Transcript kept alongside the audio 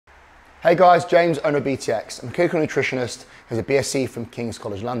Hey guys, James, owner of BTX. I'm a clinical nutritionist who's a BSc from King's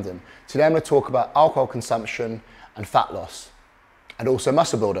College London. Today I'm going to talk about alcohol consumption and fat loss, and also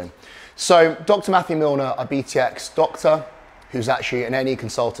muscle building. So Dr. Matthew Milner, a BTX doctor, who's actually an A&E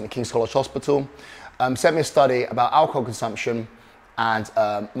consultant at King's College Hospital, sent me a study about alcohol consumption and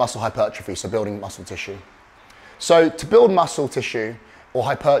muscle hypertrophy, so building muscle tissue. So to build muscle tissue or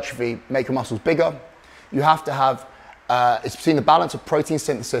hypertrophy, make your muscles bigger, you have to have it's between the balance of protein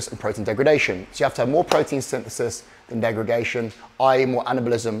synthesis and protein degradation. So you have to have more protein synthesis than degradation, i.e. more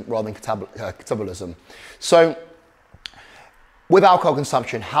anabolism rather than catabolism. So with alcohol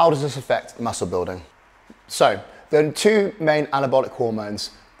consumption, how does this affect muscle building? So there are two main anabolic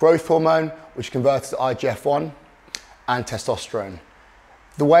hormones, growth hormone, which converts to IGF-1, and testosterone.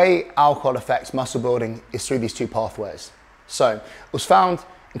 The way alcohol affects muscle building is through these two pathways. So it was found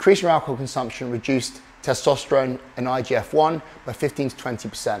increasing your alcohol consumption reduced testosterone and IGF-1 by 15 to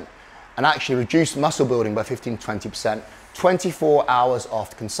 20%, and actually reduced muscle building by 15 to 20% 24 hours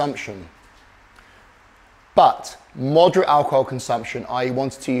after consumption. But moderate alcohol consumption, i.e. 1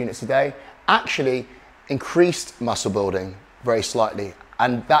 to 2 units a day, actually increased muscle building very slightly,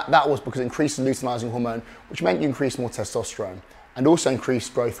 and that was because it increased the luteinizing hormone, which meant you increased more testosterone, and also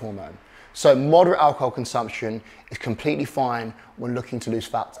increased growth hormone. So moderate alcohol consumption is completely fine when looking to lose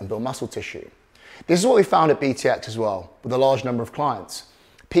fat and build muscle tissue. This is what we found at BTX as well, with a large number of clients.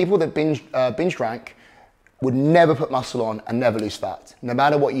 People that binge drank would never put muscle on and never lose fat. No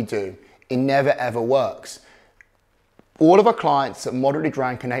matter what you do, it never ever works. All of our clients that moderately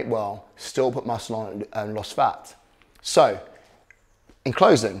drank and ate well still put muscle on and lost fat. So, in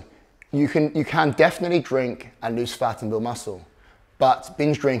closing, you can definitely drink and lose fat and build muscle, but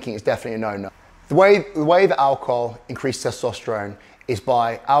binge drinking is definitely a no-no. The way that alcohol increases testosterone is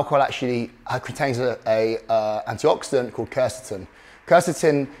by alcohol actually contains an antioxidant called quercetin.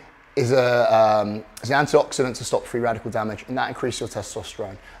 Quercetin is an antioxidant to stop free radical damage, and that increases your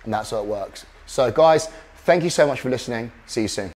testosterone, and that's how it works. So guys, thank you so much for listening. See you soon.